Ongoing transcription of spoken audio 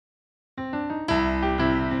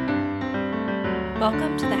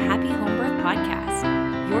Welcome to the Happy Home Birth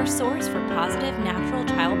Podcast, your source for positive natural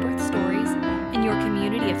childbirth stories and your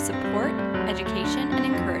community of support, education, and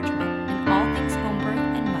encouragement in all things home birth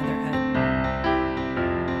and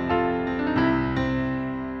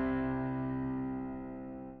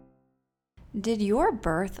motherhood. Did your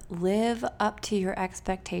birth live up to your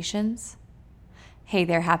expectations? Hey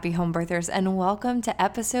there, happy home birthers, and welcome to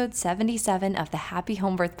episode 77 of the Happy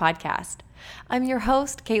Home Birth Podcast. I'm your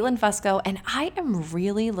host, Caitlin Fusco, and I am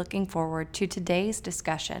really looking forward to today's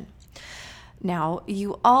discussion. Now,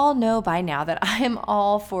 you all know by now that I am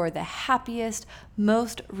all for the happiest,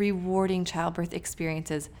 most rewarding childbirth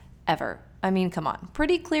experiences ever. I mean, come on,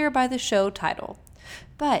 pretty clear by the show title.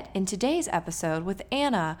 But in today's episode with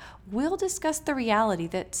Anna, we'll discuss the reality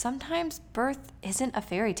that sometimes birth isn't a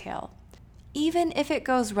fairy tale. Even if it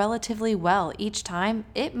goes relatively well each time,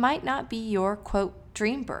 it might not be your, quote,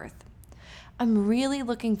 dream birth. I'm really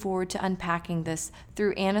looking forward to unpacking this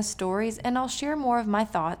through Anna's stories, and I'll share more of my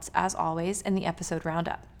thoughts, as always, in the episode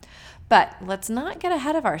roundup. But let's not get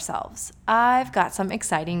ahead of ourselves. I've got some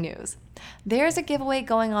exciting news. There's a giveaway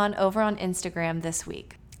going on over on Instagram this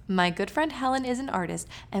week. My good friend Helen is an artist,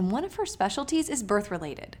 and one of her specialties is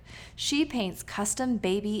birth-related. She paints custom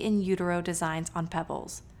baby in utero designs on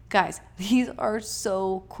pebbles. Guys, these are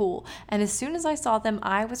so cool, and as soon as I saw them,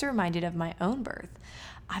 I was reminded of my own birth.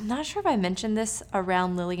 I'm not sure if I mentioned this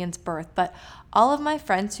around Lillian's birth, but all of my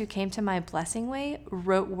friends who came to my blessing way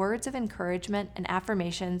wrote words of encouragement and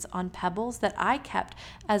affirmations on pebbles that I kept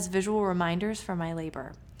as visual reminders for my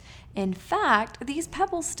labor. In fact, these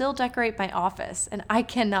pebbles still decorate my office, and I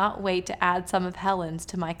cannot wait to add some of Helen's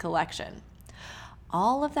to my collection.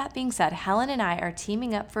 All of that being said, Helen and I are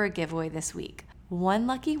teaming up for a giveaway this week. One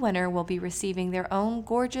lucky winner will be receiving their own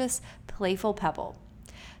gorgeous, playful pebble.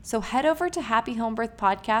 So head over to Happy Home Birth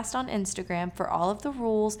Podcast on Instagram for all of the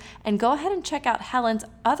rules, and go ahead and check out Helen's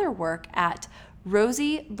other work at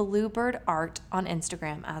Rosie Bluebird Art on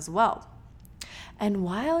Instagram as well. And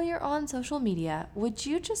while you're on social media, would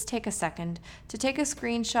you just take a second to take a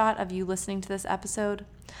screenshot of you listening to this episode,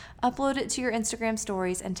 upload it to your Instagram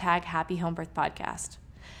stories, and tag Happy Home Birth Podcast?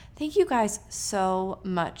 Thank you guys so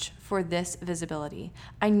much for this visibility.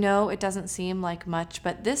 I know it doesn't seem like much,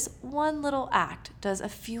 but this one little act does a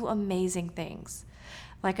few amazing things.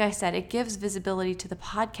 Like I said, it gives visibility to the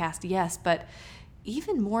podcast, yes, but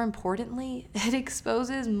even more importantly, it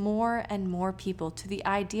exposes more and more people to the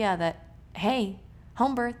idea that, hey,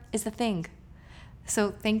 home birth is the thing.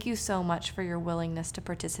 So thank you so much for your willingness to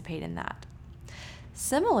participate in that.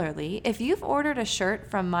 Similarly, if you've ordered a shirt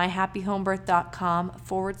from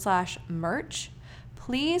myhappyhomebirth.com/merch,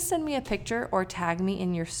 please send me a picture or tag me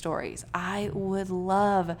in your stories. I would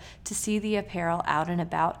love to see the apparel out and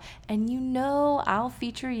about, and you know I'll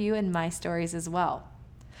feature you in my stories as well.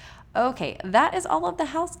 Okay, that is all of the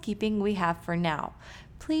housekeeping we have for now.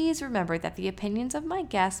 Please remember that the opinions of my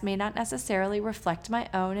guests may not necessarily reflect my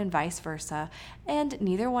own and vice versa, and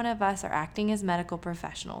neither one of us are acting as medical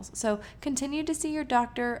professionals. So continue to see your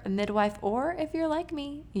doctor, a midwife, or if you're like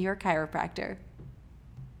me, your chiropractor.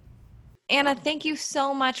 Anna, thank you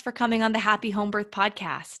so much for coming on the Happy Home Birth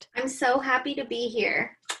Podcast. I'm so happy to be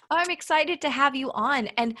here. I'm excited to have you on.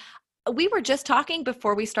 And we were just talking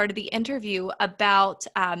before we started the interview about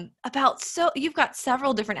so you've got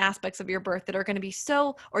several different aspects of your birth that are going to be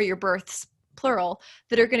or your births plural,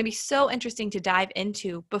 that are going to be so interesting to dive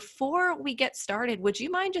into. Before we get started, would you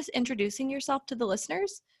mind just introducing yourself to the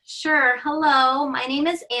listeners? Sure. Hello, my name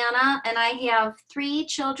is Anna, and I have 3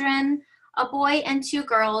 children, a boy and 2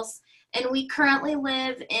 girls, and we currently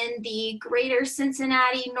live in the greater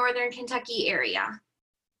Cincinnati, Northern Kentucky area.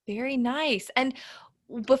 Very nice. And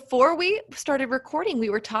before we started recording, we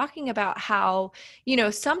were talking about how,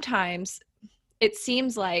 sometimes it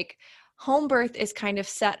seems like home birth is kind of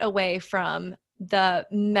set away from the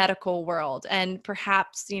medical world, and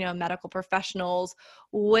perhaps, medical professionals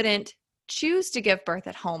wouldn't choose to give birth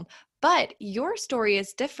at home. But your story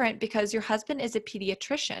is different because your husband is a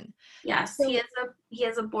pediatrician. Yes, he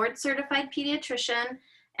is a board certified pediatrician,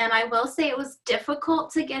 and I will say it was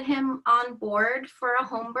difficult to get him on board for a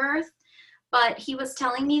home birth. But he was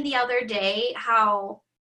telling me the other day how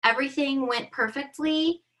everything went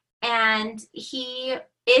perfectly, and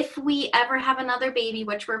if we ever have another baby,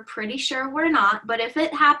 which we're pretty sure we're not, but if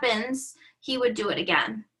it happens, he would do it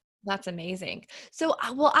again. That's amazing. So,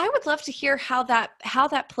 well, I would love to hear how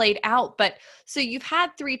that played out. But so you've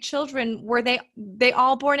had 3 children. Were they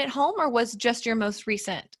all born at home, or was just your most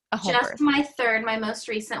recent a home birth? Just my third, my most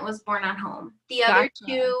recent, was born at home. The other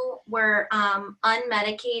 2 were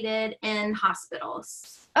unmedicated in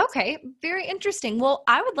hospitals. Okay, very interesting. Well,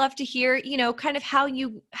 I would love to hear, kind of how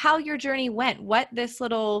your journey went, what this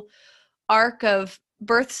little arc of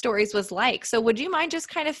birth stories was like. So would you mind just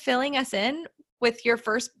kind of filling us in with your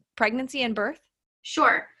first pregnancy and birth?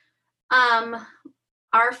 Sure. Um,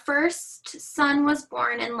 our first son was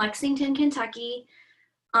born in Lexington, Kentucky.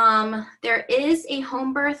 There is a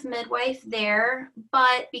home birth midwife there,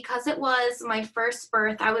 but because it was my first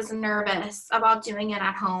birth, I was nervous about doing it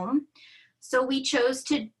at home. So we chose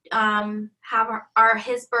to have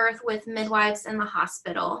his birth with midwives in the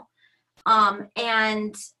hospital.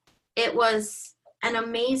 And it was an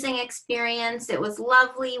amazing experience. It was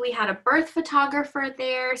lovely. We had a birth photographer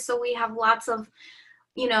there, so we have lots of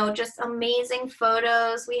just amazing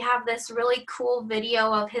photos. We have this really cool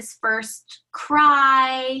video of his first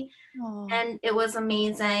cry, and it was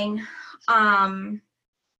amazing.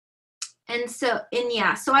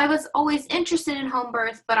 So I was always interested in home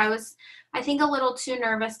birth, but I think, a little too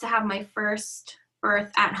nervous to have my first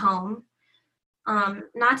birth at home.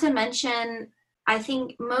 Not to mention, I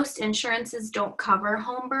think most insurances don't cover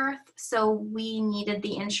home birth, so we needed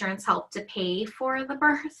the insurance help to pay for the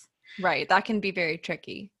birth. Right. That can be very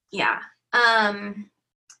tricky. Yeah.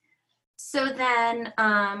 So then,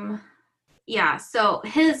 so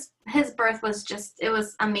his birth was it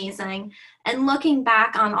was amazing. And looking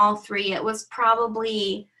back on all three, it was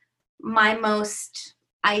probably my most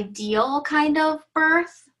ideal kind of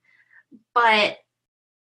birth. But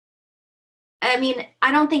I mean,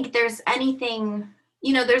 I don't think there's anything,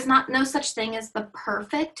 there's no such thing as the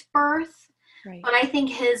perfect birth. Right. But I think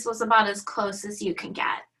his was about as close as you can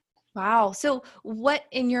get. Wow. So what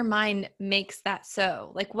in your mind makes that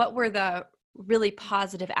so? Like, what were the really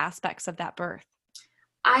positive aspects of that birth?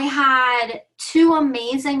 I had two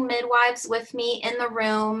amazing midwives with me in the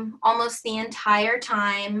room almost the entire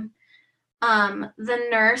time. The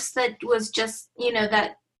nurse that was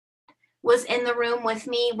that was in the room with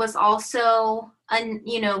me was also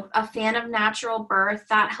a fan of natural birth.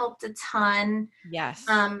 That helped a ton. Yes.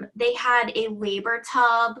 They had a labor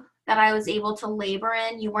tub that I was able to labor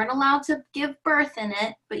in. You weren't allowed to give birth in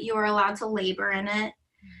it, but you were allowed to labor in it.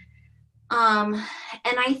 And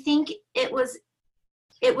I think it was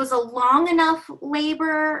a long enough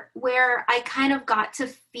labor where I kind of got to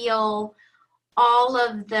feel all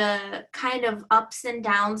of the kind of ups and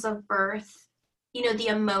downs of birth, the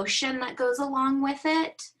emotion that goes along with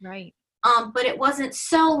it. Right. But it wasn't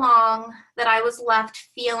so long that I was left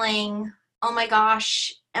feeling, oh my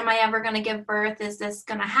gosh, am I ever going to give birth? Is this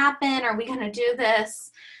going to happen? Are we going to do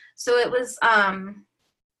this? So it was,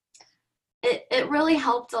 it really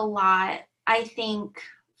helped a lot, I think,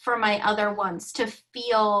 for my other ones to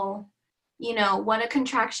feel, what a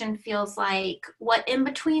contraction feels like, what in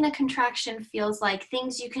between a contraction feels like,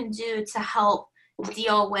 things you can do to help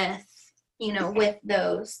deal with, with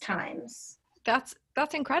those times. That's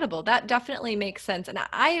incredible. That definitely makes sense. And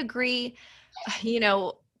I agree,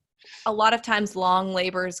 a lot of times long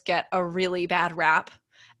labors get a really bad rap,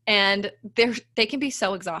 and they can be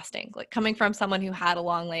so exhausting. Like, coming from someone who had a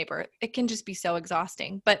long labor, it can just be so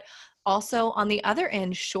exhausting. But also on the other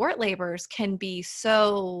end, short labors can be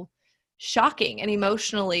so shocking and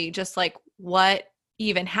emotionally just like, what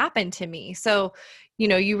even happened to me? So,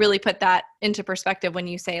 you really put that into perspective when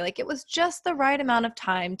you say, like, it was just the right amount of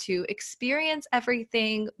time to experience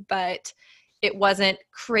everything, but it wasn't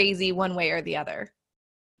crazy one way or the other.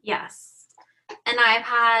 Yes. And I've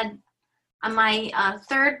had my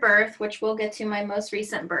third birth, which we'll get to, my most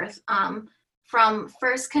recent birth, from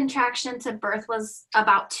first contraction to birth was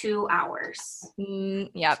about 2 hours.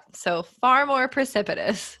 Yep. So far more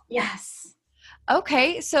precipitous. Yes.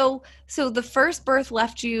 Okay. So the first birth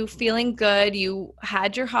left you feeling good. You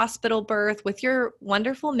had your hospital birth with your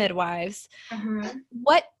wonderful midwives. Mm-hmm.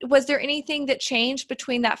 What was there anything that changed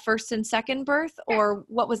between that first and second birth, or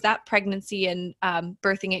what was that pregnancy and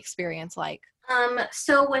birthing experience like?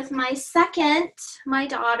 So with my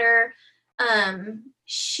daughter,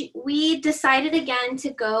 we decided again to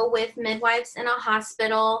go with midwives in a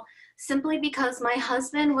hospital, simply because my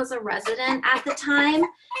husband was a resident at the time.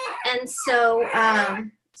 And so,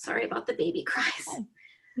 sorry about the baby cries.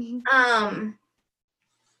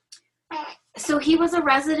 So he was a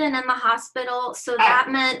resident in the hospital. So that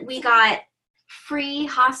meant we got free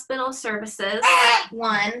hospital services,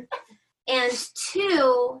 one. And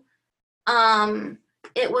two,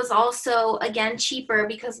 it was also, again, cheaper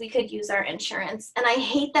because we could use our insurance. And I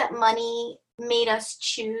hate that money made us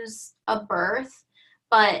choose a birth,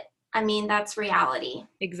 but I mean, that's reality.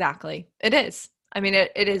 Exactly. It is. I mean,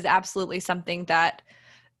 it is absolutely something that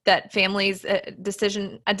that families a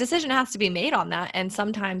decision has to be made on that. And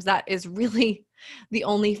sometimes that is really the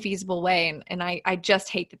only feasible way. And I just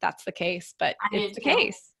hate that that's the case, but I do it's the too.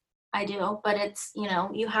 case. I do, but it's,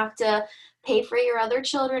 you have to pay for your other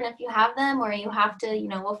children if you have them, or you have to,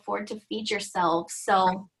 afford to feed yourself.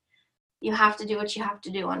 So you have to do what you have to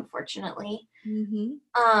do, unfortunately.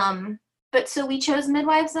 Mm-hmm. But so we chose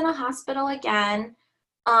midwives in a hospital again.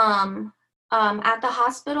 At the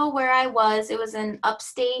hospital where I was, it was in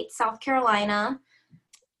upstate South Carolina.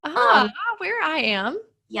 Where I am.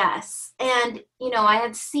 Yes. And, I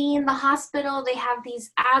had seen the hospital. They have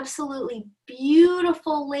these absolutely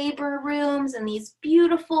beautiful labor rooms and these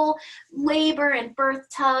beautiful labor and birth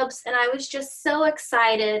tubs. And I was just so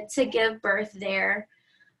excited to give birth there.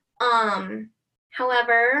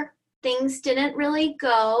 However, things didn't really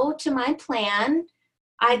go to my plan.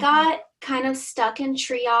 I got kind of stuck in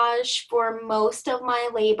triage for most of my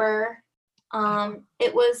labor.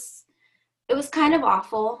 It was kind of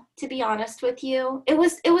awful, to be honest with you. It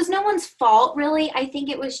was no one's fault, really. I think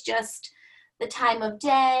it was just the time of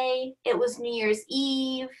day. It was New Year's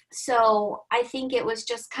Eve. So I think it was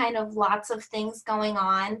just kind of lots of things going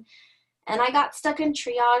on. And I got stuck in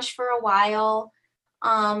triage for a while.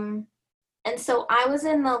 And so I was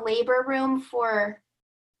in the labor room for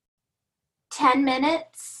 10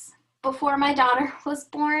 minutes before my daughter was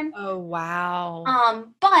born. Oh, wow.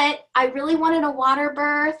 But I really wanted a water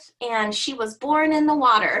birth, and she was born in the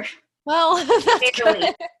water. Well, that's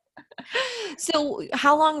good. So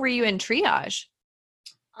how long were you in triage?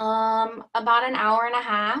 About an hour and a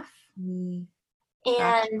half.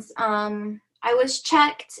 Gotcha. And I was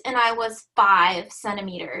checked, and I was 5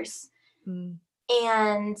 centimeters.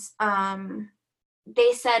 And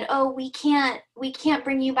they said, "Oh, we can't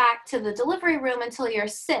bring you back to the delivery room until you're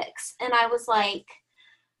 6." And I was like,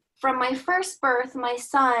 from my first birth, my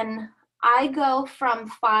son, I go from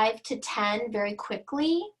 5 to 10 very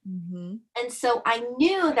quickly. And so I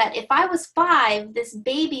knew that if I was 5, this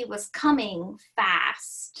baby was coming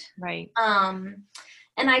fast. Right. And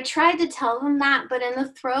I tried to tell them that, but in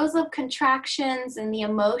the throes of contractions and the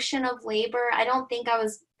emotion of labor, I don't think I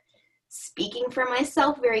was speaking for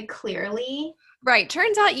myself very clearly. Right.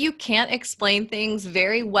 Turns out you can't explain things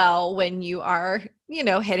very well when you are,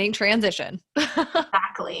 hitting transition.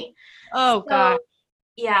 Exactly. Oh, God.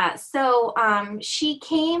 Yeah. So she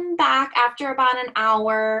came back after about an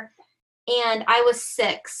hour, and I was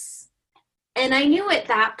 6. And I knew at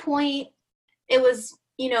that point it was,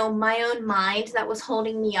 my own mind that was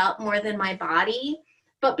holding me up more than my body.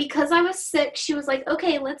 But because I was sick, she was like,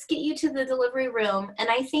 "Okay, let's get you to the delivery room." And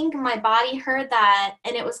I think my body heard that,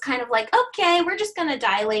 and it was kind of like, "Okay, we're just going to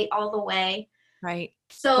dilate all the way." Right.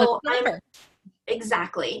 So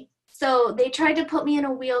exactly. So they tried to put me in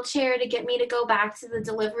a wheelchair to get me to go back to the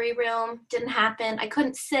delivery room. Didn't happen. I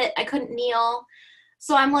couldn't sit. I couldn't kneel.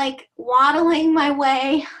 So I'm like waddling my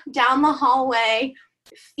way down the hallway,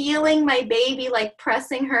 feeling my baby like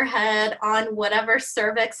pressing her head on whatever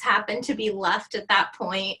cervix happened to be left at that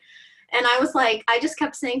point. And I was like, I just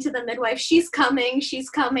kept saying to the midwife, "She's coming, she's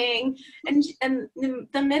coming." And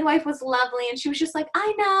the midwife was lovely, and she was just like,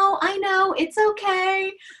 I know, it's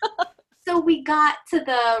okay." So we got to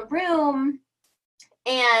the room,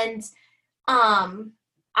 and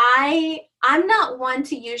I'm not one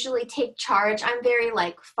to usually take charge. I'm very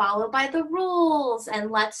like, follow by the rules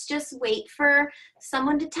and let's just wait for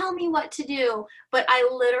someone to tell me what to do. But I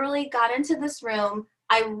literally got into this room.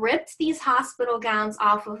 I ripped these hospital gowns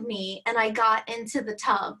off of me, and I got into the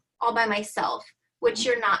tub all by myself, which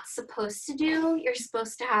you're not supposed to do. You're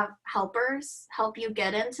supposed to have helpers help you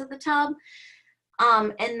get into the tub.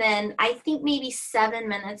 And then I think maybe 7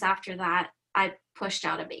 minutes after that, I pushed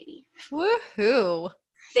out a baby. Woohoo.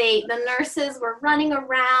 The nurses were running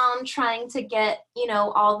around trying to get,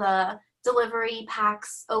 all the delivery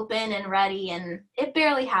packs open and ready, and it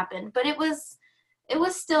barely happened, but it was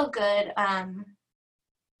still good.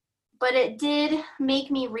 But it did make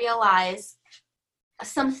me realize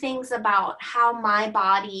some things about how my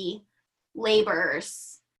body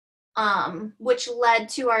labors, which led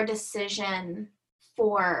to our decision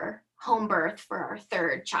for home birth for our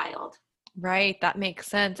 3rd child. Right. That makes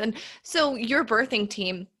sense. And so your birthing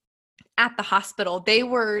team at the hospital, they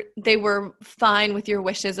were fine with your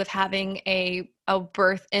wishes of having a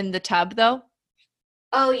birth in the tub, though?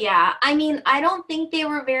 Oh, yeah. I mean, I don't think they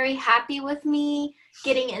were very happy with me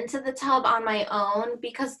getting into the tub on my own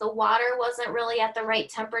because the water wasn't really at the right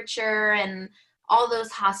temperature and all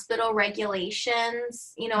those hospital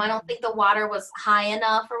regulations. I don't think the water was high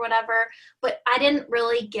enough or whatever, but I didn't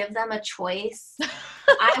really give them a choice.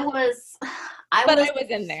 I was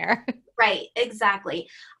in there. Right, exactly.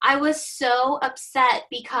 I was so upset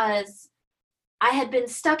because I had been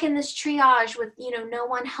stuck in this triage with, no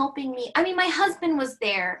one helping me. I mean, my husband was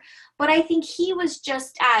there, but I think he was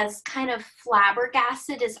just as kind of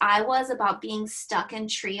flabbergasted as I was about being stuck in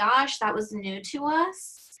triage. That was new to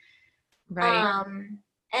us. Right.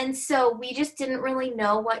 And so we just didn't really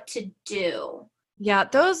know what to do. Yeah,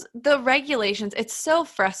 the regulations, it's so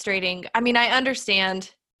frustrating. I mean, I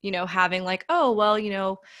understand, having like, oh,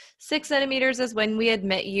 well, 6 centimeters is when we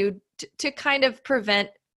admit you to kind of prevent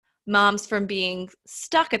moms from being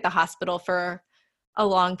stuck at the hospital for a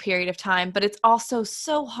long period of time. But it's also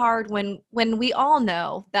so hard when we all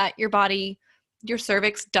know that your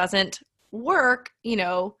cervix doesn't work,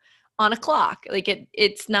 on a clock. Like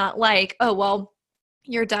it's not like, oh, well,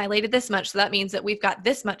 you're dilated this much, so that means that we've got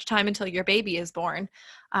this much time until your baby is born.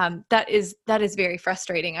 That is very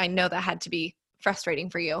frustrating. I know that had to be frustrating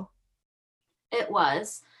for you. It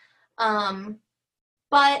was.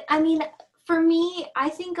 But I mean, for me, I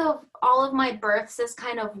think of all of my births as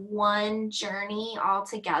kind of one journey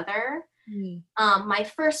altogether. My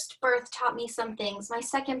first birth taught me some things. My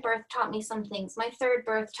second birth taught me some things. My third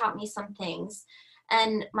birth taught me some things.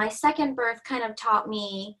 And my second birth kind of taught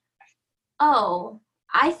me, oh,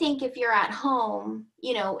 I think if you're at home,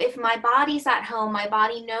 if my body's at home, my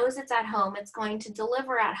body knows it's at home, it's going to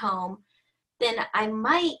deliver at home, then I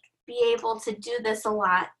might be able to do this a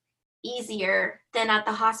lot easier than at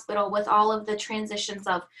the hospital with all of the transitions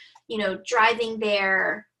of, driving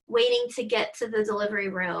there, waiting to get to the delivery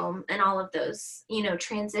room, and all of those,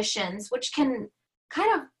 transitions, which can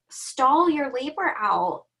kind of stall your labor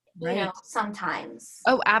out, Right. sometimes.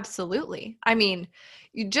 Oh, absolutely. I mean,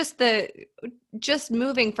 just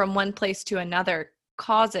moving from one place to another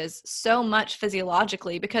causes so much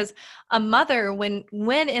physiologically, because a mother when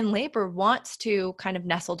in labor wants to kind of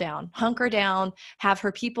nestle down, hunker down, have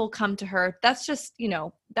her people come to her. That's just,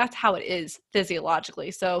 that's how it is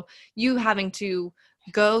physiologically. So you having to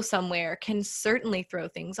go somewhere can certainly throw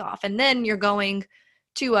things off. And then you're going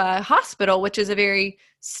to a hospital, which is a very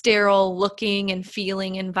sterile looking and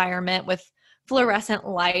feeling environment with fluorescent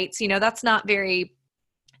lights. That's not very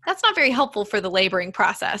helpful for the laboring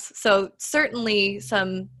process. So certainly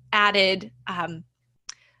some added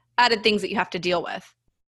things that you have to deal with.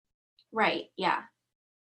 Right. Yeah.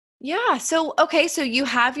 Yeah. So, okay. So you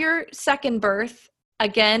have your second birth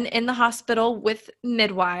again in the hospital with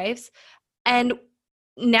midwives. And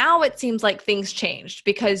now it seems like things changed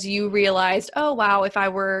because you realized, oh, wow, if I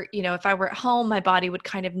were at home, my body would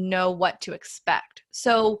kind of know what to expect.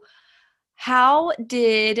 So how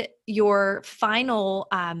did your final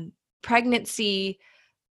pregnancy,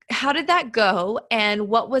 how did that go? And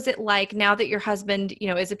what was it like now that your husband,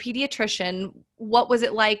 is a pediatrician? What was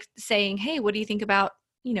it like saying, hey, what do you think about,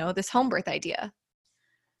 this home birth idea?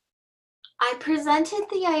 I presented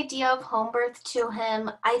the idea of home birth to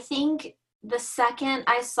him, I think the second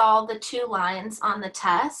I saw the 2 lines on the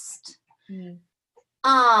test.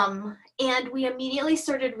 And we immediately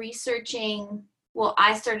started researching, well,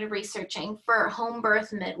 I started researching for home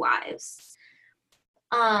birth midwives.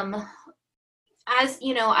 As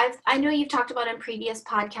you know, I know you've talked about in previous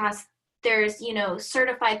podcasts, there's,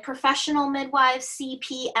 certified professional midwives,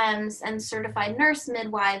 CPMs, and certified nurse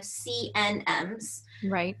midwives, CNMs.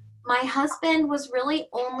 Right. My husband was really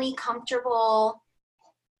only comfortable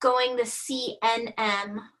going the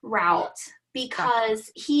CNM route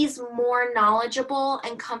because he's more knowledgeable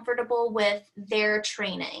and comfortable with their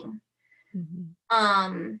training.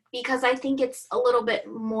 Because I think it's a little bit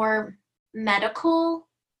more medical,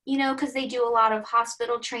 because they do a lot of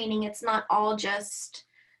hospital training. It's not all just,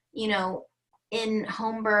 in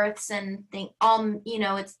home births and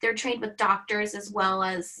they're trained with doctors as well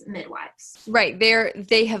as midwives. Right.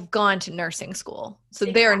 They have gone to nursing school. So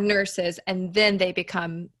exactly. They're nurses, and then they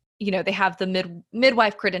become, they have the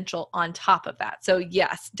midwife credential on top of that. So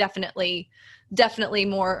yes, definitely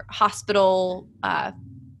more hospital,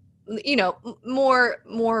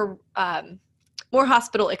 more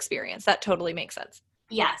hospital experience. That totally makes sense.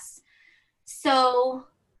 Yes. So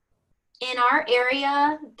in our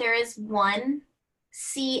area, there is one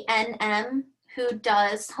CNM who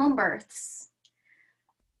does home births.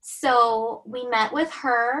 So we met with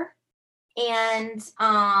her, and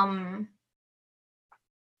I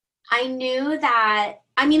knew that,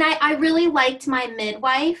 I really liked my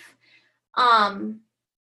midwife. And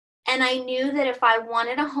I knew that if I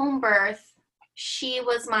wanted a home birth, she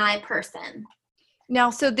was my person.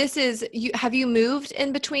 Now, so this is, have you moved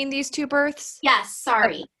in between these 2 births? Yes,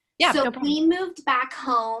 sorry. Yeah, so no problem. We moved back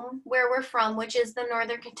home where we're from, which is the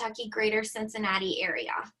Northern Kentucky, Greater Cincinnati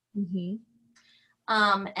area.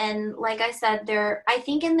 And like I said, I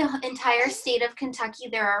think in the entire state of Kentucky,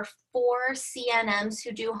 there are 4 CNMs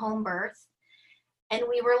who do home birth. And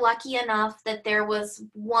we were lucky enough that there was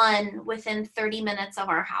one within 30 minutes of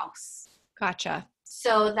our house. Gotcha.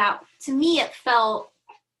 So that, to me, it felt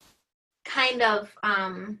kind of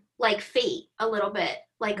like fate a little bit.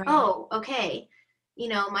 Like, right. Oh, okay.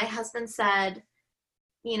 My husband said,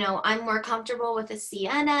 I'm more comfortable with a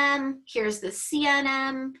CNM. Here's the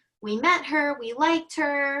CNM. We met her. We liked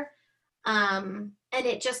her. And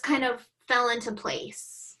it just kind of fell into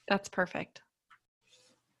place. That's perfect.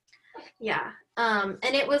 Yeah. And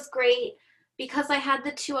it was great because I had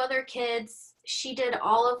the 2 other kids. She did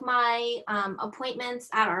all of my appointments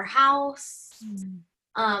at our house.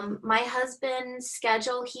 My husband's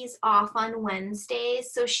schedule, he's off on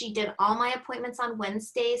Wednesdays. So she did all my appointments on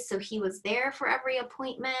Wednesdays. So he was there for every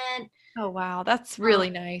appointment. Oh, wow. That's really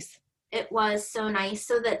nice. It was so nice.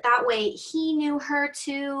 So that way he knew her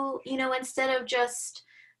too, instead of just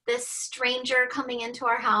this stranger coming into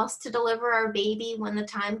our house to deliver our baby when the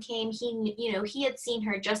time came. He had seen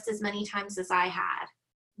her just as many times as I had.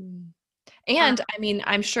 And I mean,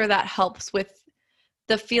 I'm sure that helps with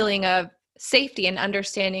the feeling of safety and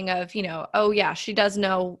understanding of, oh yeah, she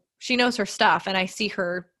knows her stuff, and I see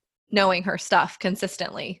her knowing her stuff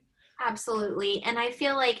consistently. Absolutely. And I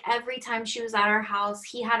feel like every time she was at our house,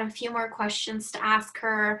 he had a few more questions to ask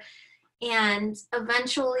her. And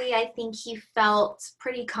eventually, I think he felt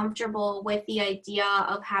pretty comfortable with the idea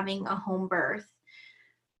of having a home birth.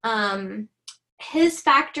 His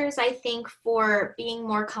factors, I think, for being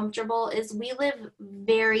more comfortable is we live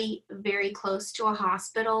very, very close to a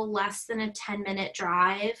hospital, less than a 10-minute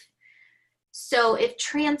drive. So if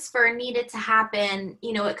transfer needed to happen,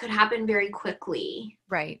 it could happen very quickly.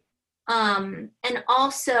 Right. And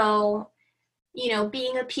also,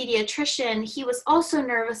 being a pediatrician, he was also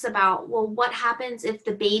nervous about, well, what happens if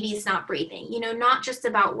the baby's not breathing? Not just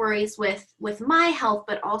about worries with my health,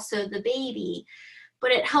 but also the baby. But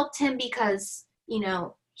it helped him because,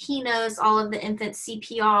 he knows all of the infant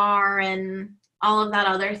CPR and all of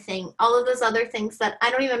those other things that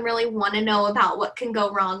I don't even really want to know about what can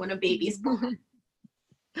go wrong when a baby's born.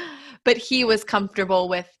 But he was comfortable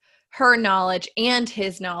with her knowledge and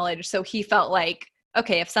his knowledge. So he felt like,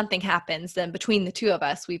 okay, if something happens, then between the 2 of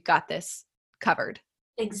us, we've got this covered.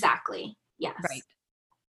 Exactly. Yes.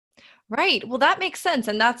 Right. Well, that makes sense.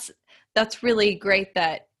 And that's really great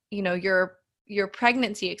that, your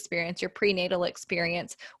pregnancy experience, your prenatal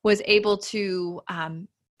experience was able to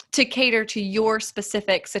cater to your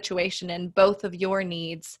specific situation and both of your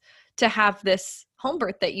needs to have this home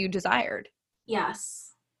birth that you desired.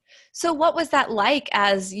 Yes. So what was that like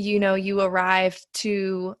as, you arrived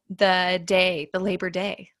to the Labor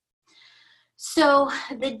Day? So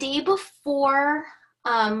the day before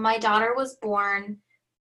my daughter was born,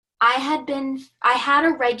 I had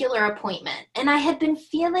a regular appointment, and I had been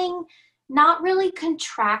feeling not really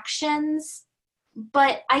contractions,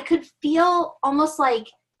 but I could feel almost like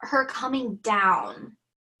her coming down.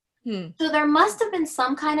 So there must have been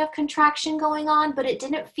some kind of contraction going on, but it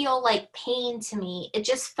didn't feel like pain to me. It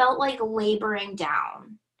just felt like laboring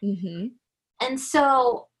down. Mm-hmm. And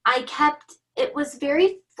so it was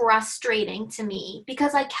very frustrating to me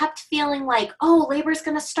because I kept feeling like, oh, labor's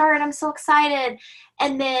going to start. I'm so excited.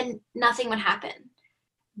 And then nothing would happen.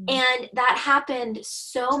 And that happened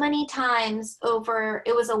so many times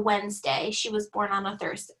it was a Wednesday. She was born on a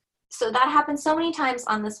Thursday. So that happened so many times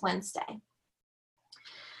on this Wednesday.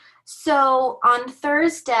 So on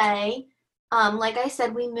Thursday, like I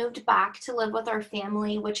said, we moved back to live with our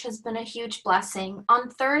family, which has been a huge blessing. On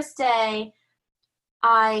Thursday,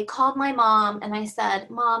 I called my mom and I said,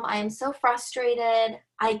 Mom, I am so frustrated.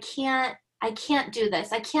 I can't do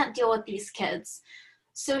this. I can't deal with these kids.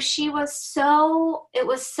 So it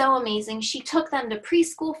was so amazing. She took them to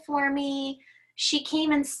preschool for me. She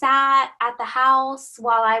came and sat at the house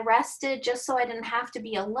while I rested just so I didn't have to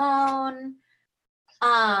be alone.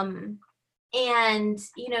 And,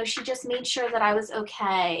 she just made sure that I was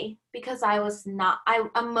okay because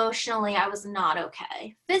emotionally, I was not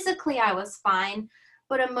okay. Physically, I was fine,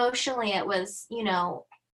 but emotionally it was,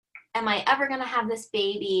 am I ever going to have this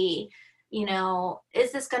baby?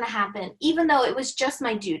 Is this going to happen? Even though it was just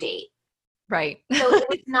my due date. Right. So it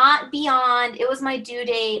was not beyond, it was my due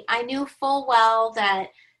date. I knew full well that,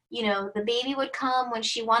 the baby would come when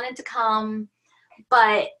she wanted to come,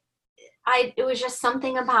 but it was just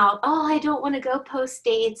something about, I don't want to go post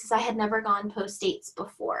dates, as I had never gone post dates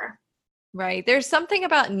before. Right. There's something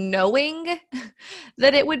about knowing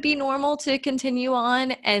that it would be normal to continue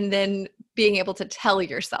on and then being able to tell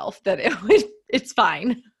yourself that it's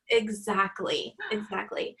fine. Exactly.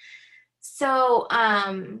 So,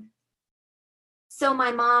 so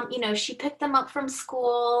my mom, she picked them up from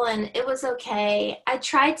school and it was okay. I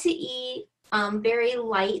tried to eat very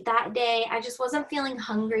light that day. I just wasn't feeling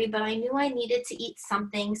hungry, but I knew I needed to eat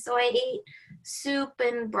something. So I ate soup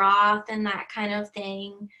and broth and that kind of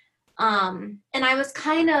thing. And I was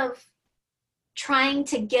kind of trying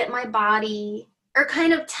to get my body, or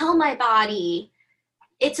kind of tell my body,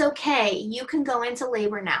 it's okay. You can go into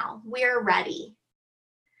labor now. We're ready.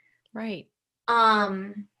 Right.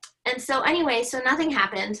 And so anyway, so nothing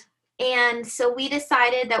happened. And so we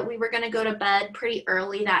decided that we were going to go to bed pretty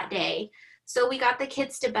early that day. So we got the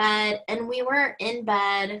kids to bed and we were in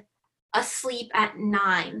bed asleep at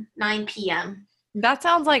 9 p.m. That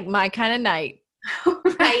sounds like my kind of night.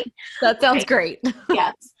 Right. That sounds great.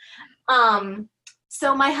 Yes.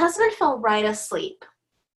 So my husband fell right asleep.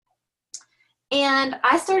 And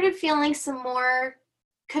I started feeling some more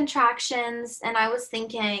contractions and I was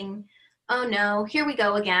thinking, oh no, here we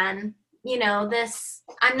go again.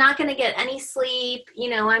 I'm not going to get any sleep.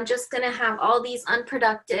 I'm just going to have all these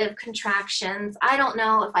unproductive contractions. I don't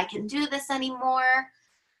know if I can do this anymore.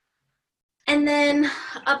 And then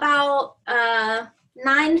about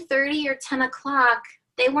 9:30 or 10 o'clock,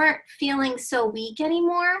 they weren't feeling so weak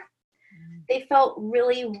anymore. They felt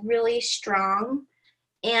really, really strong.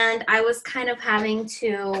 And I was kind of having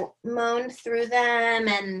to moan through them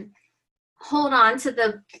and hold on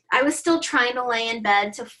to I was still trying to lay in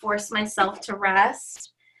bed to force myself to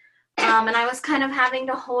rest. And I was kind of having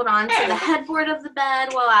to hold on to the headboard of the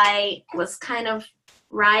bed while I was kind of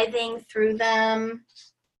writhing through them.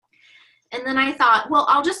 And then I thought, well,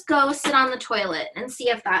 I'll just go sit on the toilet and see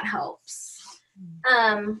if that helps.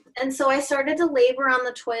 And so I started to labor on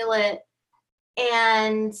the toilet.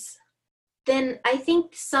 And then I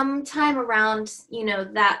think sometime around,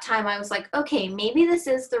 that time I was like, okay, maybe this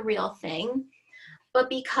is the real thing. But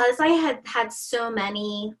because I had had so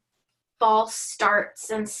many false starts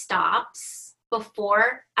and stops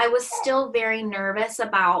before, I was still very nervous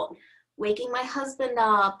about waking my husband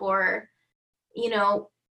up or,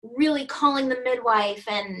 really calling the midwife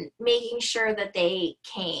and making sure that they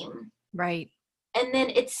came. Right. And then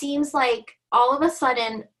it seems like all of a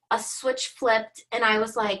sudden a switch flipped and I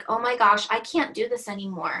was like, oh my gosh, I can't do this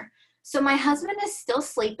anymore. So my husband is still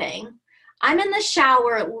sleeping. I'm in the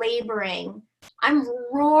shower laboring. I'm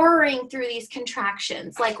roaring through these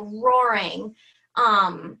contractions, like roaring.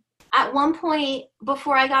 At one point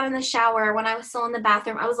before I got in the shower, when I was still in the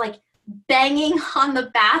bathroom, I was like banging on the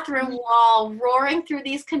bathroom wall, roaring through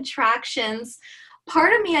these contractions.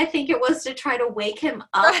 Part of me, I think it was to try to wake him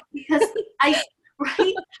up because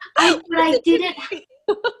but I didn't.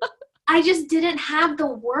 I just didn't have the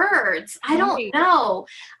words. I don't know.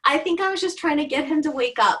 I think I was just trying to get him to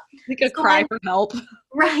wake up. Like a cry for help.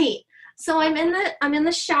 Right. So I'm in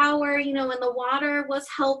the shower, and the water was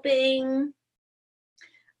helping.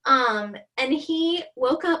 And he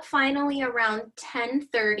woke up finally around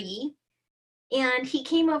 10:30 and he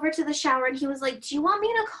came over to the shower and he was like, do you want me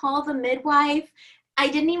to call the midwife? I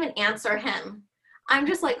didn't even answer him. I'm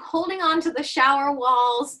just like holding on to the shower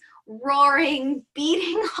walls, roaring,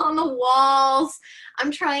 beating on the walls.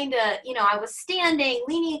 I'm trying to, I was standing,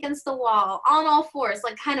 leaning against the wall, on all fours,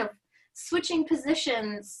 like kind of switching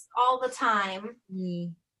positions all the time.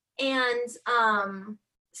 And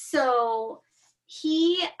so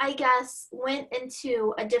he, I guess, went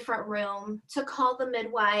into a different room to call the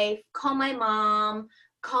midwife, call my mom,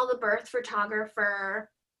 call the birth photographer,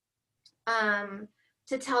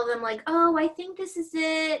 to tell them like, oh, I think this is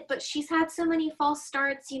it, but she's had so many false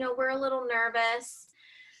starts, we're a little nervous.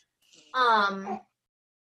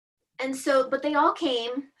 And so, but they all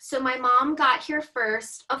came. So my mom got here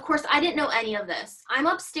first. Of course, I didn't know any of this. I'm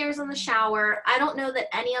upstairs in the shower. I don't know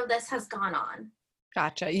that any of this has gone on.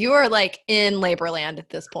 Gotcha. You are like in labor land at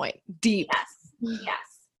this point. Deep. Yes.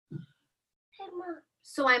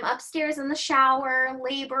 So I'm upstairs in the shower,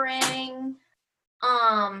 laboring.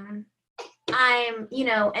 I'm,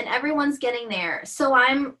 and everyone's getting there. So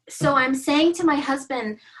I'm saying to my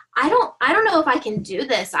husband, I don't know if I can do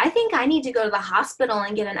this. I think I need to go to the hospital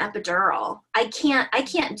and get an epidural. I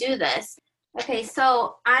can't do this. Okay,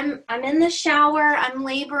 so I'm in the shower, I'm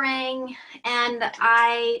laboring, and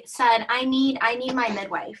I said, I need my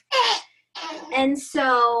midwife. And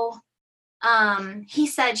so he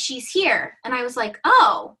said, she's here. And I was like,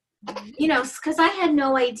 oh, because I had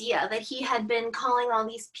no idea that he had been calling all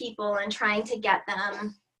these people and trying to get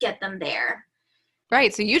them there.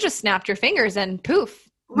 Right. So you just snapped your fingers and poof,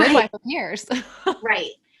 midwife appears.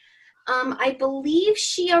 Right. I believe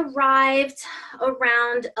she arrived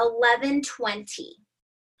around 11:20.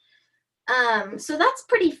 So that's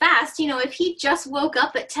pretty fast. You know, if he just woke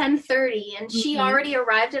up at 10:30 and she already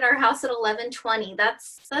arrived at our house at 11:20,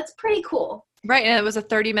 that's pretty cool. Right. And it was a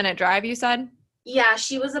 30-minute drive, you said? Yeah,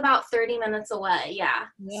 she was about 30 minutes away. Yeah.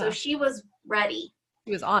 So Yeah. she was ready.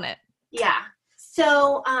 She was on it. Yeah.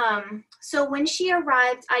 So so when she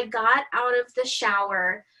arrived, I got out of the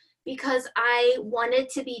shower because I wanted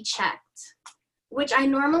to be checked, which I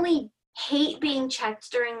normally hate being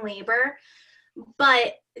checked during labor,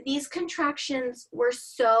 but these contractions were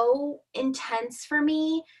so intense for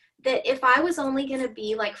me that if I was only going to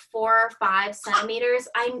be like 4 or 5 centimeters,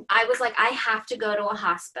 I was like, I have to go to a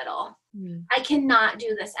hospital. I cannot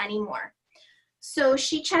do this anymore. So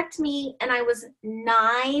she checked me and I was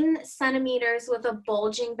 9 centimeters with a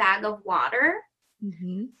bulging bag of water.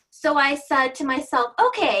 Mm-hmm. So I said to myself,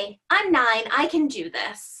 okay, I'm 9, I can do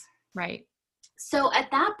this. Right. So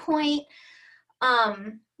at that point,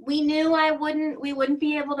 we knew we wouldn't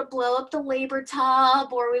be able to blow up the labor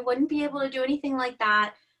tub, or we wouldn't be able to do anything like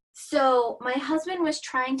that. So my husband was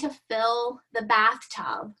trying to fill the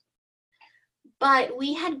bathtub, but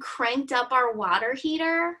we had cranked up our water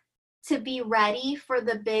heater to be ready for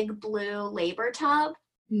the big blue labor tub.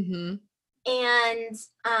 Mm-hmm. And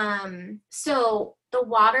so the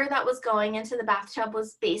water that was going into the bathtub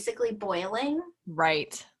was basically boiling.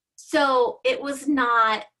 Right. So it was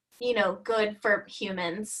not, you know, good for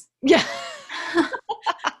humans. Yeah.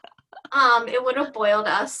 It would have boiled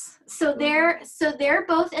us. So they're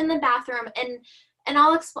both in the bathroom, and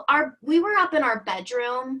I'll explain. We were up in our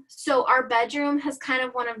bedroom. So our bedroom has kind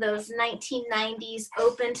of one of those 1990s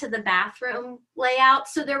open to the bathroom layout.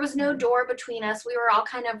 So there was no door between us. We were all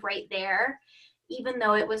kind of right there, even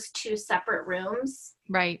though it was 2 separate rooms.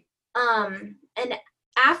 Right. And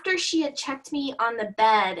after she had checked me on the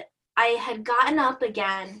bed, I had gotten up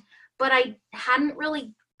again, but I hadn't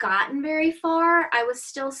really gotten very far. I was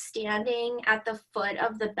still standing at the foot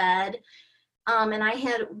of the bed, and I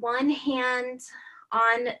had one hand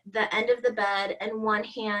on the end of the bed and one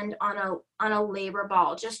hand on a labor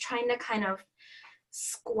ball, just trying to kind of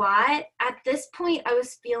squat. At this point, I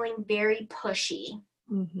was feeling very pushy,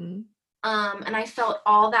 and I felt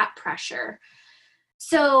all that pressure.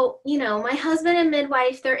 So, you know, my husband and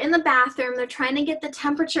midwife, they're in the bathroom, they're trying to get the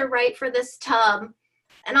temperature right for this tub.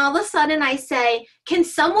 And all of a sudden I say, can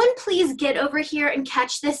someone please get over here and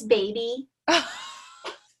catch this baby?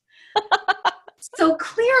 So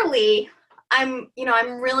clearly I'm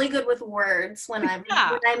really good with words when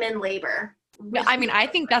I'm in labor. Yeah, I mean, I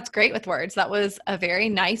think that's great with words. That was a very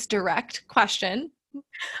nice, direct question.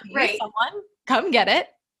 Right. Someone come get it.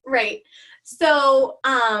 Right. So,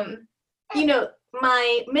 you know,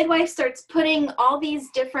 my midwife starts putting all these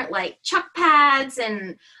different like chuck pads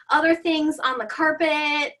and other things on the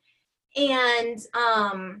carpet, and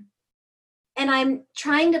I'm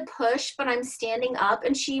trying to push, but I'm standing up,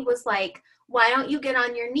 and she was like, why don't you get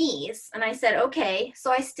on your knees? And I said, okay.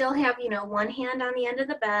 So I still have, you know, one hand on the end of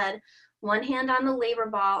the bed, one hand on the labor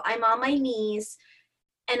ball. I'm on my knees,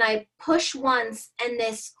 and I push once, and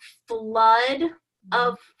this flood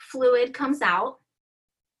of fluid comes out.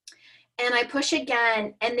 And I push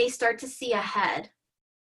again, and they start to see a head.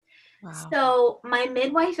 Wow. So my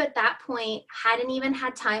midwife at that point hadn't even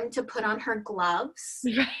had time to put on her gloves.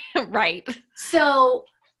 Right. So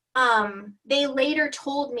they later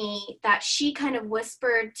told me that she kind of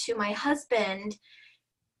whispered to my husband,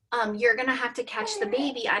 you're going to have to catch the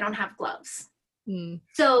baby. I don't have gloves.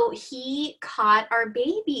 So he caught our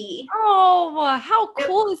baby. Oh, how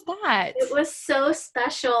cool is that? It was so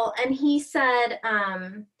special. And he said,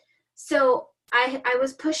 so I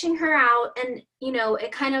was pushing her out, and, you know,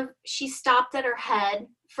 it kind of, she stopped at her head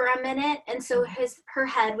for a minute. And so her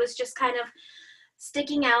head was just kind of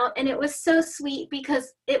sticking out. And it was so sweet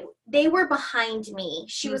because they were behind me.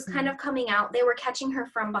 She was kind of coming out. They were catching her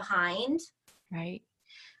from behind. Right.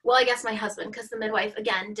 Well, I guess my husband, because the midwife,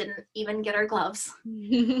 again, didn't even get her gloves.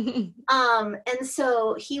 And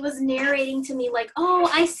so he was narrating to me like, oh,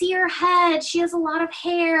 I see her head. She has a lot of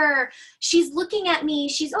hair. She's looking at me.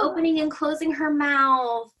 She's opening and closing her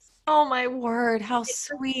mouth. Oh, my word. How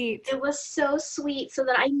sweet. It was so sweet, so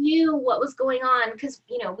that I knew what was going on, because,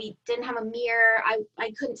 you know, we didn't have a mirror.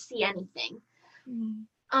 I couldn't see anything.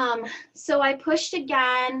 So I pushed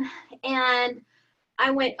again, and I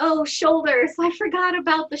went, oh, shoulders. I forgot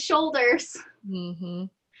about the shoulders. And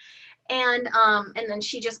then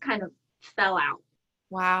she just kind of fell out.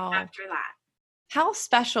 Wow. After that. How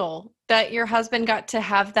special that your husband got to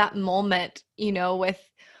have that moment, you know,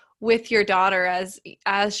 with your daughter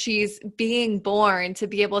as she's being born, to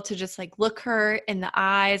be able to just like look her in the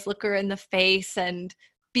eyes, look her in the face, and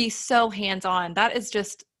be so hands-on.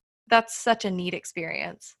 that's such a neat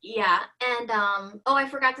experience. Yeah. And oh, I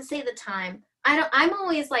forgot to say the time. I'm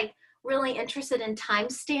always like really interested in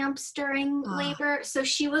timestamps during Ah, labor. So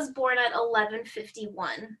she was born at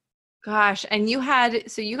 11:51. gosh. And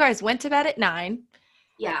so you guys went to bed at 9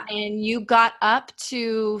 Yeah. and you got up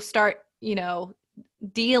to start,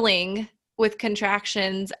 dealing with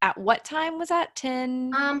contractions at what time was that?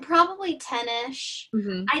 10? Probably 10-ish.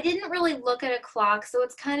 Hmm. I didn't really look at a clock, so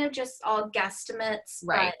it's kind of just all guesstimates,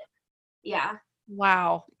 Right. but yeah.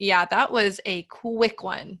 Wow. Yeah, that was a quick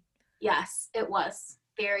one. Yes, it was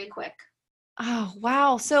very quick. Oh,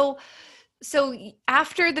 wow. So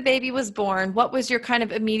after the baby was born, what was your kind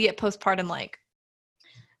of immediate postpartum like?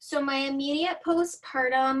 So my immediate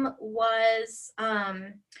postpartum was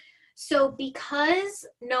so because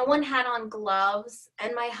no one had on gloves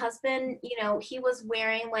and my husband, he was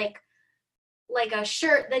wearing like a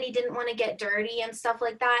shirt that he didn't want to get dirty and stuff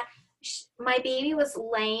like that. My baby was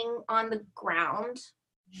laying on the ground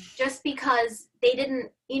just because they didn't,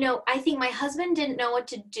 I think my husband didn't know what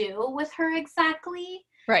to do with her exactly.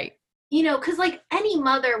 Right. Because like any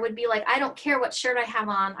mother would be like, I don't care what shirt I have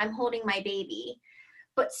on, I'm holding my baby.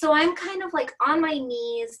 But so I'm kind of like on my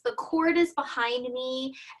knees, the cord is behind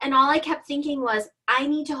me, and all I kept thinking was, I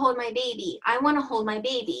need to hold my baby. I want to hold my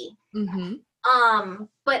baby. Mm-hmm.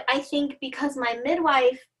 But I think because my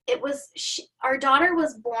midwife, our daughter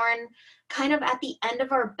was born kind of at the end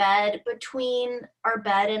of our bed, between our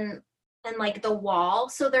bed and like the wall.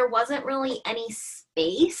 So there wasn't really any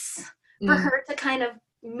space for Mm. her to kind of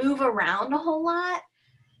move around a whole lot.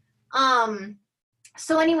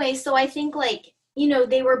 So anyway, so I think like,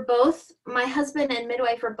 they were both, my husband and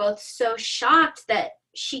midwife were both so shocked that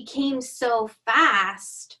she came so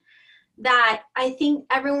fast that I think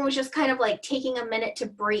everyone was just kind of like taking a minute to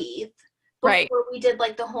breathe Right. before we did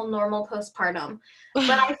like the whole normal postpartum. But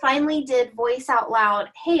I finally did voice out loud,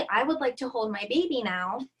 hey, I would like to hold my baby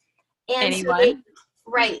now. And Anyone?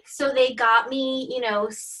 so they got me,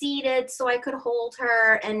 seated so I could hold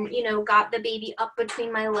her, and, got the baby up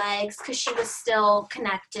between my legs because she was still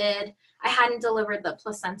connected. I hadn't delivered the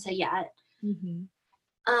placenta yet. Mm-hmm.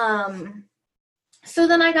 So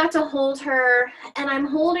then I got to hold her, and I'm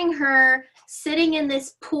holding her sitting in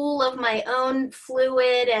this pool of my own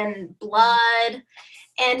fluid and blood,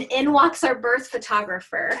 and in walks our birth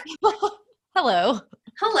photographer. Hello.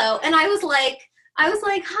 Hello. And I was like,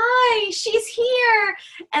 hi, she's here.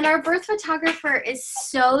 And our birth photographer is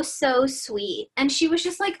so, so sweet. And she was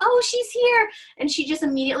just like, oh, she's here. And she just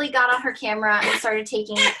immediately got on her camera and started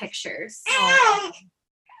taking pictures.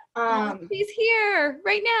 He's here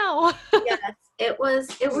right now. Yes, it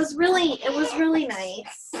was really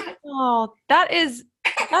nice. Oh, that's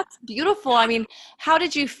beautiful. I mean, how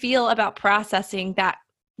did you feel about processing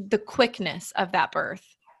the quickness of that birth?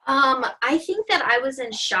 I think that I was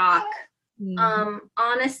in shock.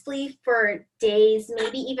 Honestly, for days,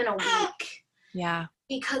 maybe even a week. Yeah.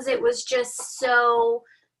 Because it was just so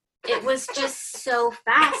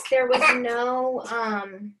fast. There was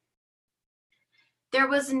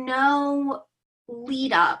no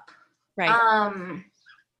lead up. Right.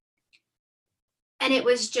 And it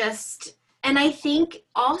was just, and I think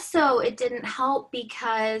also it didn't help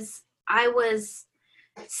because I was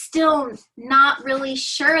still not really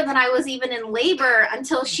sure that I was even in labor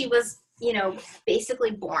until she was,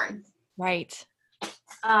 basically born. Right.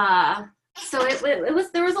 So it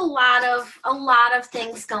was, there was a lot of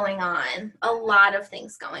things going on.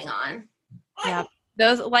 Yeah.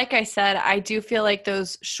 Those, like I said, I do feel like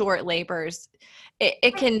those short labors,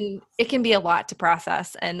 it can be a lot to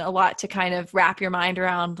process and a lot to kind of wrap your mind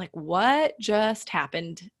around, like what just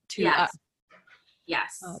happened to us.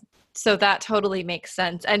 Yes. So that totally makes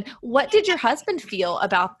sense. And what did your husband feel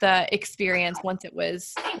about the experience once it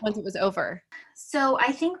was over? So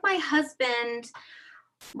I think my husband,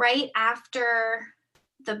 right after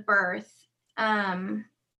the birth, I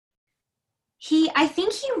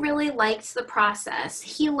think he really liked the process.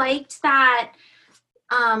 He liked that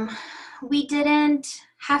we didn't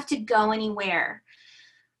have to go anywhere.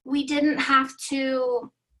 We didn't have to,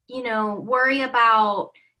 worry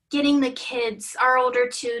about getting the kids, our older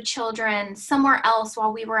two children, somewhere else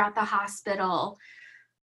while we were at the hospital.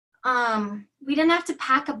 We didn't have to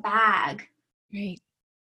pack a bag. Right.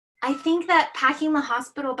 I think that packing the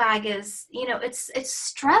hospital bag is, it's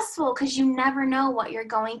stressful because you never know what you're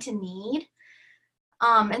going to need.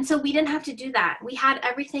 And so we didn't have to do that. We had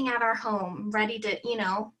everything at our home ready to,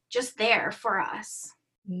 just there for us.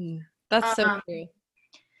 That's so true.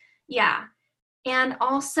 Yeah. And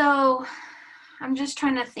also, I'm just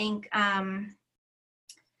trying to think,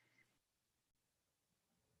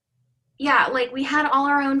 yeah, like we had all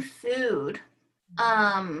our own food.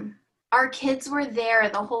 our kids were there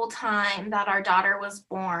the whole time that our daughter was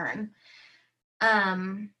born.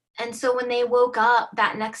 And so when they woke up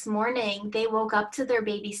that next morning, they woke up to their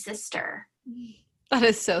baby sister. That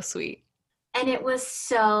is so sweet. And it was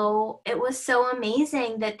so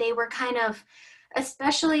amazing that they were kind of,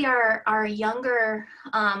 especially our younger,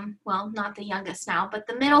 well, not the youngest now, but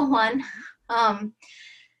the middle one,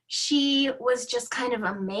 she was just kind of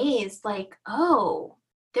amazed, like, oh,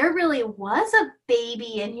 there really was a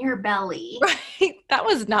baby in your belly. Right. That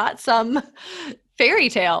was not some fairy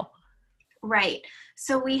tale. Right.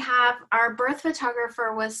 So we have our birth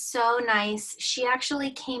photographer was so nice. She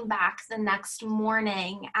actually came back the next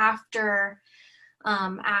morning after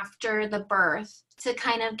the birth to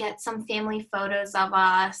kind of get some family photos of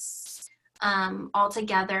us all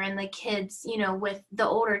together, and the kids, with the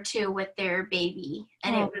older two with their baby.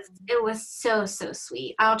 And it was so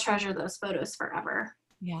sweet. I'll treasure those photos forever.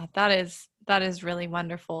 Yeah, that is really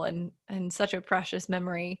wonderful and such a precious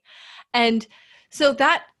memory. And so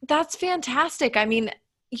that's fantastic. I mean,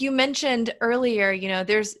 you mentioned earlier,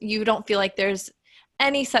 you don't feel like there's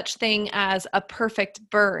any such thing as a perfect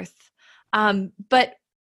birth. But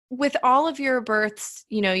with all of your births,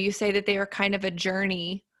 you say that they are kind of a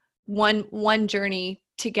journey, one journey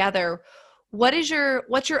together. What's your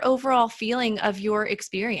overall feeling of your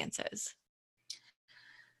experiences?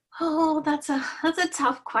 Oh, that's a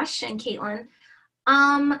tough question, Caitlin.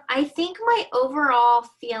 I think my overall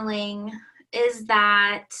feeling is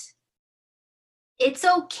that it's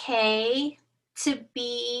okay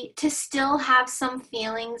to still have some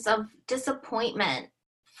feelings of disappointment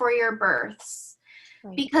for your births.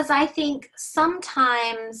 Right. Because I think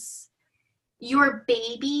sometimes your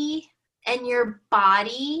baby and your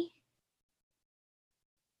body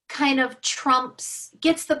kind of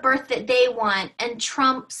gets the birth that they want and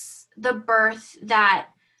trumps the birth that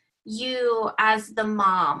you as the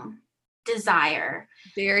mom desire.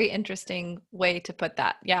 Very interesting way to put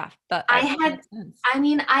that. Yeah, that I think had, makes sense. I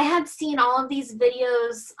mean, I had seen all of these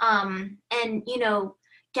videos, and,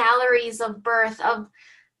 galleries of birth of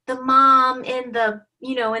the mom in the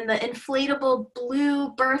inflatable blue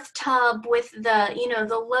birth tub with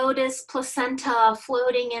the lotus placenta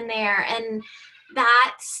floating in there. And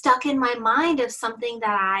that stuck in my mind of something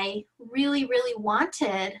that I really, really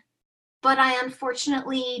wanted, but I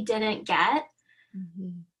unfortunately didn't get.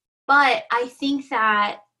 Mm-hmm. But I think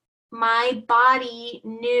that my body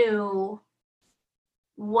knew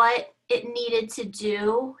what it needed to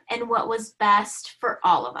do and what was best for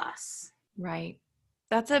all of us. Right.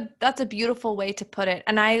 That's a beautiful way to put it.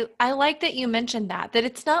 And I like that you mentioned that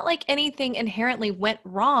it's not like anything inherently went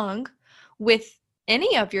wrong with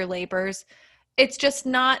any of your labors. It's just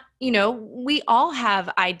not, we all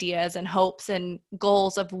have ideas and hopes and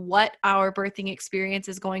goals of what our birthing experience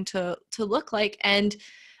is going to look like. And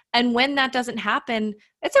when that doesn't happen,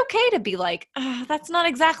 it's okay to be like, that's not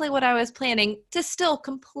exactly what I was planning, to still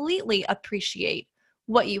completely appreciate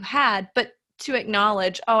what you had, but to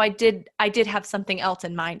acknowledge, I did have something else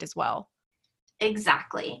in mind as well.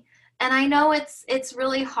 Exactly. And I know it's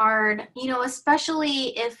really hard,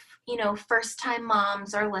 especially if, first time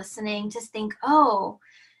moms are listening, to think, oh,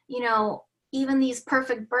 even these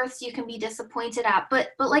perfect births you can be disappointed at. But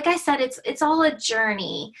like I said, it's all a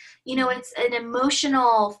journey. It's an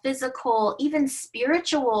emotional, physical, even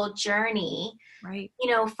spiritual journey. Right.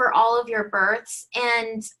 For all of your births.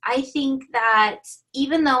 And I think that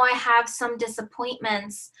even though I have some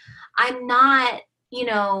disappointments, I'm not,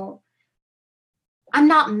 I'm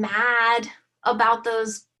not mad about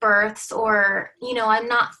those births, or, I'm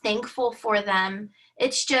not thankful for them.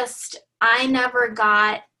 It's just, I never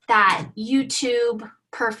got that YouTube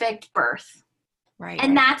perfect birth. Right.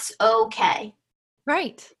 And that's okay.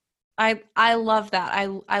 Right. I love that.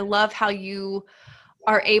 I love how you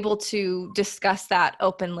are able to discuss that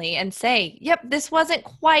openly and say, yep, this wasn't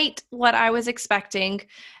quite what I was expecting.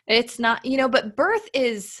 It's not, but birth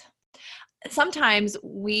is sometimes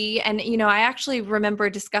I actually remember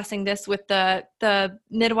discussing this with the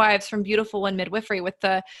midwives from Beautiful One Midwifery with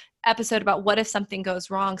the episode about what if something goes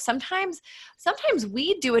wrong. Sometimes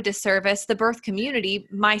we do a disservice, the birth community,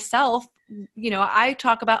 myself, I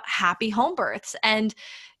talk about happy home births, and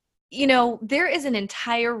there is an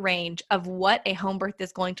entire range of what a home birth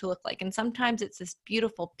is going to look like. And sometimes it's this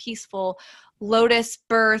beautiful, peaceful lotus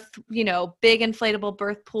birth, big inflatable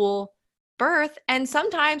birth pool birth. And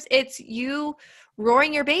sometimes it's you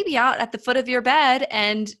roaring your baby out at the foot of your bed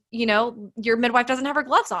and, your midwife doesn't have her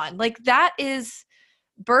gloves on. Like, that is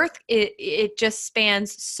birth. It just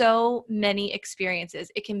spans so many experiences.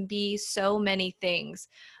 It can be so many things.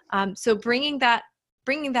 So bringing that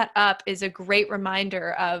up is a great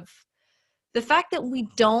reminder of the fact that we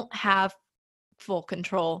don't have full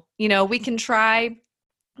control. We can try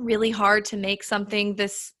really hard to make something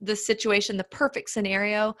this situation the perfect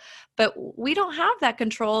scenario, but we don't have that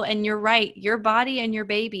control. And you're right, your body and your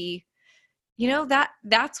baby,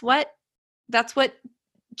 that's what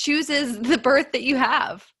chooses the birth that you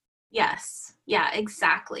have. Yes. Yeah,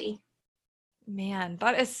 exactly. Man,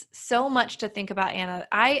 that is so much to think about, Anna.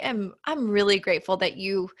 I'm really grateful that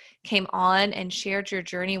you came on and shared your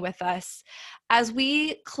journey with us. As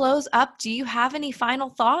we close up, do you have any final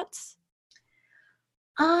thoughts?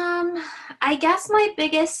 I guess my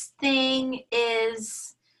biggest thing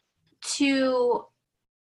is to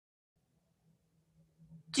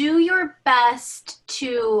do your best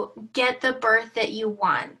to get the birth that you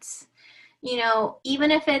want.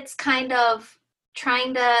 Even if it's kind of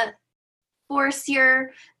trying to force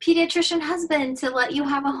your pediatrician husband to let you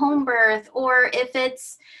have a home birth, or if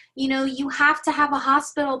it's, you have to have a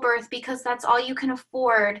hospital birth because that's all you can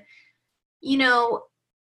afford,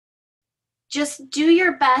 just do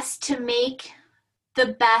your best to make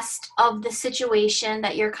the best of the situation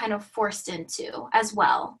that you're kind of forced into as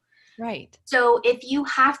well. Right. So if you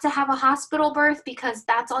have to have a hospital birth because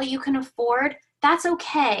that's all you can afford, that's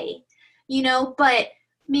okay, but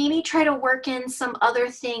maybe try to work in some other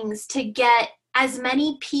things to get as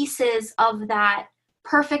many pieces of that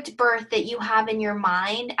perfect birth that you have in your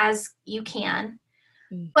mind as you can.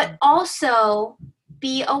 Mm-hmm. But also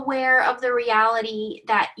be aware of the reality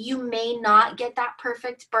that you may not get that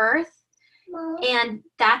perfect birth, and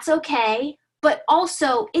that's okay. But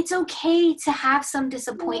also, it's okay to have some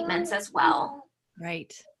disappointments as well.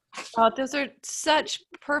 Right. Oh, those are such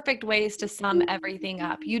perfect ways to sum everything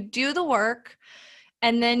up. You do the work,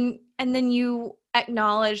 and then you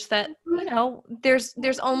acknowledge that,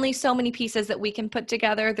 there's only so many pieces that we can put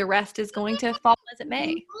together. The rest is going to fall as it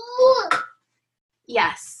may.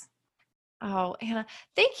 Yes. Oh, Anna,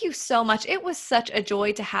 thank you so much. It was such a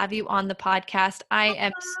joy to have you on the podcast. I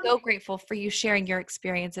am so grateful for you sharing your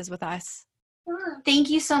experiences with us. Thank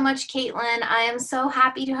you so much, Caitlin. I am so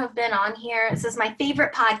happy to have been on here. This is my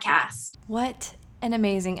favorite podcast. What an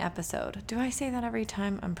amazing episode. Do I say that every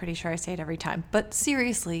time? I'm pretty sure I say it every time. But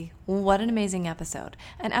seriously, what an amazing episode.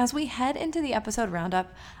 And as we head into the episode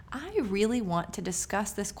roundup, I really want to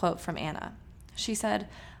discuss this quote from Anna. She said,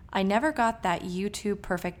 "I never got that YouTube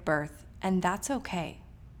perfect birth, and that's okay."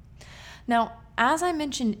 Now, as I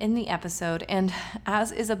mentioned in the episode, and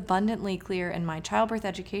as is abundantly clear in my childbirth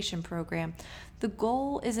education program, the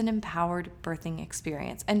goal is an empowered birthing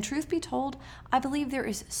experience. And truth be told, I believe there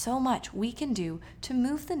is so much we can do to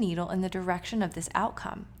move the needle in the direction of this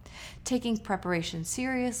outcome. Taking preparation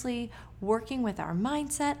seriously, working with our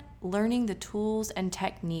mindset, learning the tools and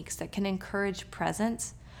techniques that can encourage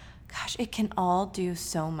presence, gosh, it can all do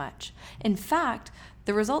so much. In fact,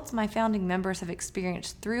 the results my founding members have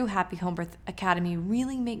experienced through Happy Home Birth Academy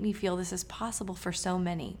really make me feel this is possible for so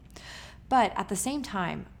many. But at the same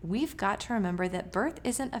time, we've got to remember that birth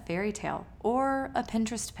isn't a fairy tale or a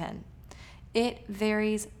Pinterest pin. It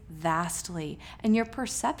varies vastly, and your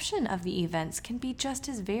perception of the events can be just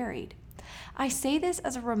as varied. I say this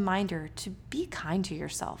as a reminder to be kind to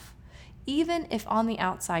yourself. Even if on the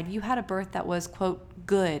outside you had a birth that was, quote,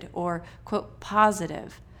 good or, quote,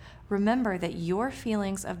 positive, remember that your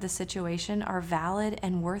feelings of the situation are valid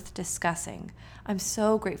and worth discussing. I'm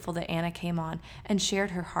so grateful that Anna came on and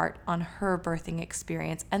shared her heart on her birthing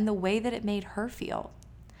experience and the way that it made her feel.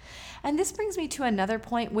 And this brings me to another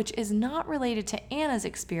point, which is not related to Anna's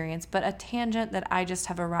experience, but a tangent that I just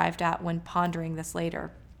have arrived at when pondering this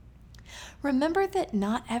later. Remember that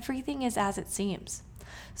not everything is as it seems.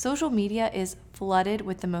 Social media is flooded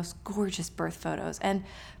with the most gorgeous birth photos, and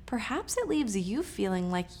perhaps it leaves you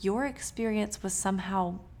feeling like your experience was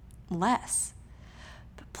somehow less.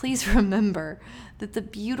 But please remember that the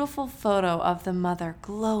beautiful photo of the mother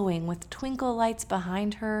glowing with twinkle lights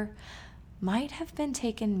behind her might have been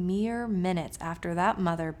taken mere minutes after that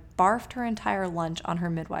mother barfed her entire lunch on her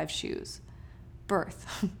midwife's shoes.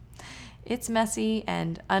 Birth. It's messy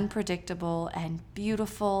and unpredictable and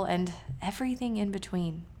beautiful and everything in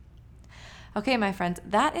between. Okay, my friends,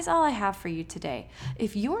 that is all I have for you today.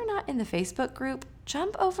 If you are not in the Facebook group,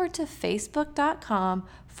 jump over to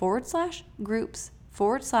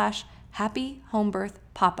facebook.com/groups/Happy Home Birth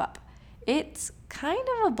Pop-Up. It's kind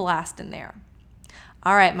of a blast in there.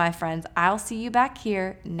 All right, my friends, I'll see you back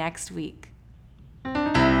here next week.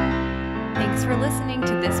 Thanks for listening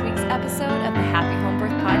to this week's episode of the Happy Home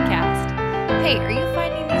Birth Podcast. Hey, are you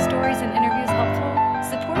finding these stories and interviews helpful?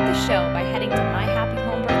 Support the show by heading to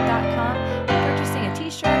myhappyhomebirth.com and purchasing a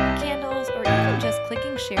t-shirt, candles, or even just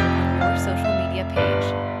clicking share on your social media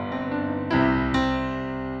page.